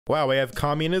Wow, we have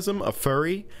communism, a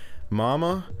furry,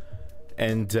 mama,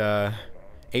 and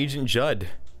Agent Judd.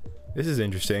 This is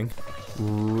interesting.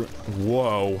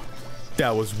 Whoa.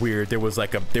 That was weird. There was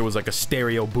like a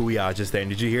stereo booyah just then.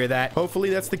 Did you hear that? Hopefully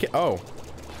that's the oh.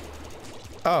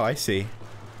 Oh, I see.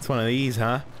 It's one of these,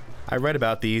 huh? I read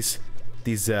about these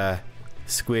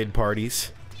squid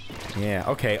parties. Yeah,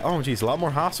 okay. Oh, geez, a lot more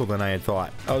hostile than I had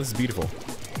thought. Oh, this is beautiful.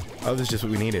 Oh, this is just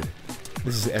what we needed.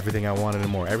 This is everything I wanted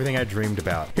and more. Everything I dreamed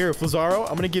about. Here, Flazzaro,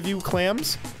 I'm gonna give you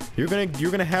clams. You're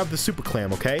gonna have the super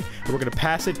clam, okay? And we're gonna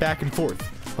pass it back and forth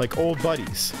like old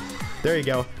buddies. There you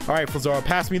go. All right, Flazzaro,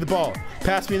 pass me the ball.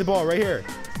 Pass me the ball right here.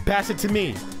 Pass it to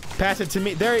me. Pass it to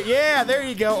me. There, yeah, there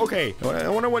you go. Okay, I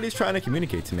wonder what he's trying to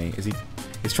communicate to me.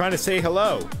 He's trying to say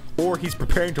hello, or he's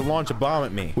preparing to launch a bomb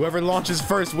at me. Whoever launches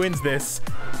first wins this.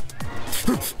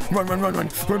 Run, run, run, run,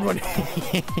 run, run.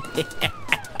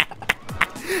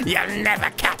 You'll never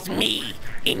catch me,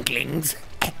 Inklings.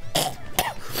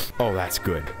 Oh, that's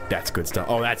good. That's good stuff.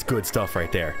 Oh, that's good stuff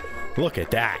right there. Look at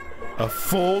that. A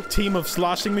full team of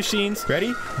sloshing machines.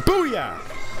 Ready? Booyah!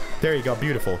 There you go.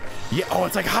 Beautiful. Yeah. Oh,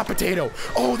 it's like hot potato.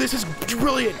 Oh, this is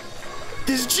brilliant.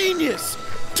 This is genius.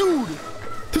 Dude,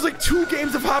 there's like 2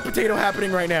 games of hot potato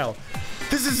happening right now.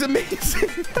 This is amazing.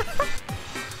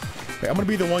 Wait, I'm gonna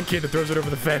be the one kid that throws it over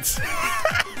the fence.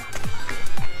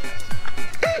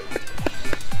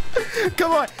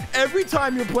 Come on. Every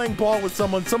time you're playing ball with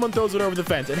someone throws it over the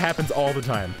fence. It happens all the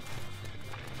time.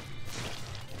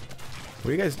 What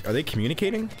are you guys, are they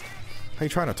communicating? Are you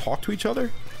trying to talk to each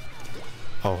other?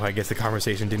 Oh, I guess the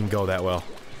conversation didn't go that well.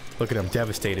 Look at him,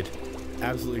 devastated.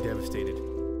 Absolutely devastated.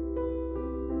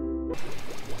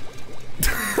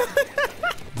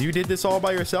 You did this all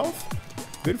by yourself?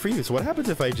 Good for you. So what happens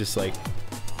if I just like,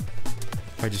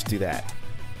 if I just do that?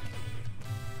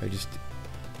 He's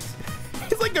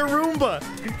like a Roomba.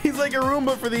 He's like a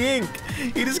Roomba for the ink.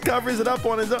 He just covers it up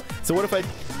on his own. So what if I...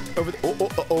 Over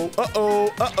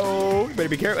uh-oh. Better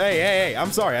be careful. Hey,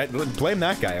 I'm sorry. I blame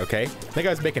that guy, okay? That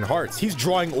guy's making hearts. He's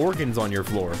drawing organs on your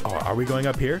floor. Oh, are we going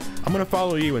up here? I'm gonna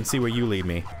follow you and see where you lead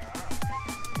me.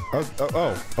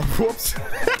 Oh, whoops.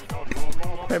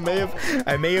 I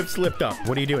may have slipped up.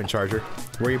 What are you doing, Charger?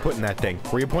 Where are you putting that thing?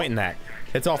 Where are you pointing that?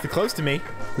 It's awfully close to me.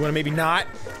 You wanna maybe not?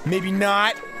 Maybe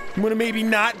not? You wanna maybe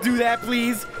not do that,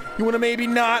 please? You wanna maybe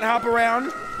not hop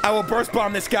around? I will burst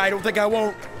bomb this guy. Don't think I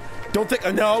won't. Don't think,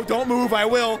 no, don't move. I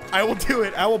will do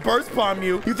it. I will burst bomb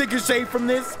you. You think you're safe from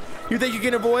this? You think you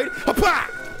can avoid? Ha-pa!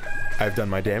 I've done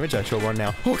my damage. I shall run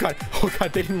now. Oh god,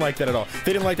 they didn't like that at all.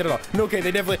 They didn't like that at all. No, okay, they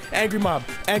definitely, angry mob,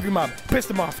 pissed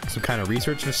them off. Some kind of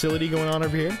research facility going on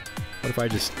over here? What if I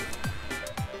just,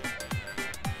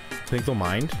 think they'll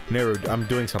mind? No, I'm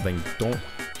doing something. Don't,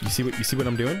 you see what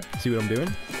I'm doing? See what I'm doing?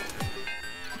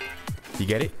 You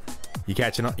get it? You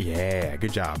catching up? Yeah,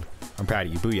 good job. I'm proud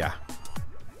of you. Booyah.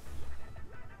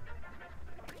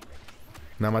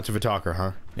 Not much of a talker,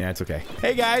 huh? Yeah, it's okay.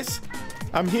 Hey guys,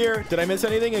 I'm here. Did I miss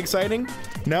anything exciting?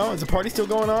 No? Is the party still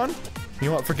going on? You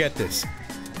know what? Forget this.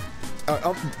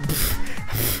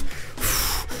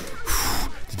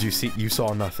 Did you see? You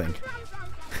saw nothing.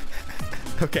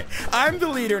 Okay, I'm the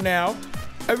leader now.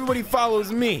 Everybody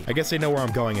follows me. I guess they know where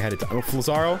I'm going ahead of time. Oh,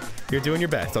 Flazzaro, you're doing your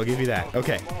best. I'll give you that.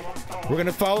 Okay, we're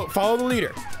gonna follow the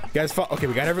leader. You guys follow. Okay,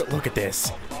 we got every. Look at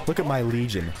this. Look at my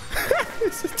legion.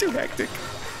 This is too hectic.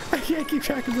 I can't keep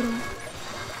track of it all.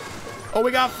 Oh,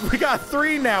 we got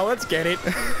 3 now. Let's get it.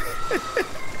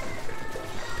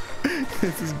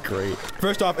 This is great.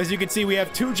 First off, as you can see, we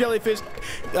have 2 jellyfish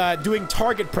doing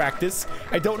target practice.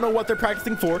 I don't know what they're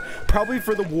practicing for. Probably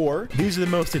for the war. These are the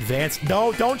most advanced.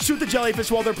 No, don't shoot the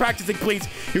jellyfish while they're practicing, please.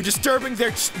 You're disturbing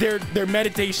their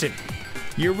meditation.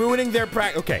 You're ruining their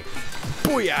practice. Okay.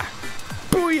 Booyah.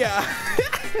 Booyah.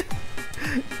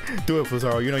 Do it,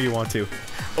 Flazzaro. You know you want to.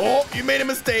 Oh, you made a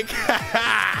mistake.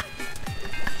 I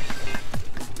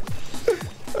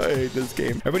hate this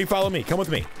game. Everybody follow me. Come with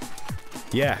me.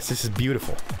 Yes, this is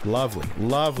beautiful. Lovely.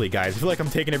 Lovely, guys. I feel like I'm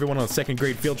taking everyone on a 2nd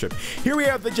grade field trip. Here we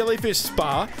have the jellyfish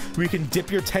spa, where you can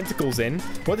dip your tentacles in.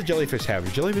 What do jellyfish have?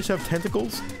 Do jellyfish have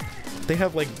tentacles? They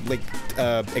have like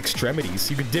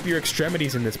extremities. You can dip your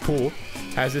extremities in this pool.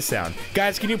 How's this sound?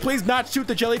 Guys, can you please not shoot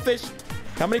the jellyfish?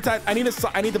 How many times? I need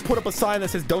to put up a sign that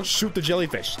says don't shoot the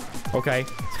jellyfish. Okay?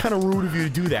 It's kind of rude of you to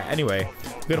do that. Anyway,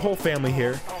 we got a whole family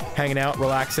here, hanging out,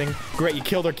 relaxing. Great, you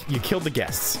killed the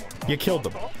guests. You killed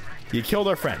them. You killed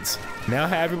our friends. Now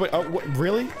everybody. Oh, what,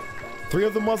 really? 3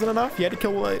 of them wasn't enough? You had to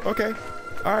kill. Okay.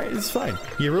 All right, it's fine.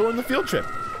 You ruined the field trip.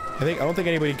 I don't think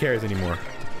anybody cares anymore.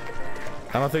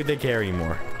 I don't think they care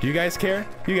anymore. Do you guys care?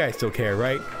 You guys still care,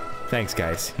 right? Thanks,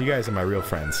 guys. You guys are my real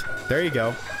friends. There you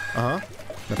go. Now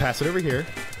pass it over here.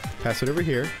 Pass it over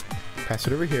here. Pass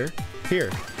it over here.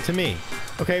 Here, to me.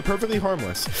 Okay, perfectly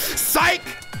harmless. Psych!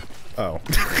 Oh.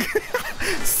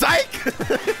 Psych!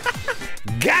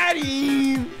 Got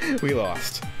him! We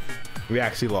lost. We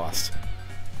actually lost.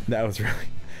 That was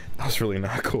really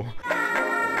not cool.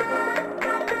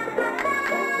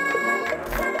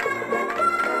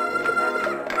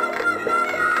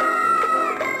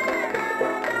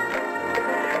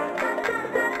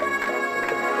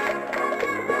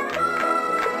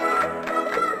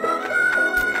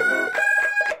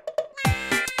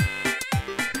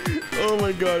 Oh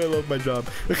my god, I love my job.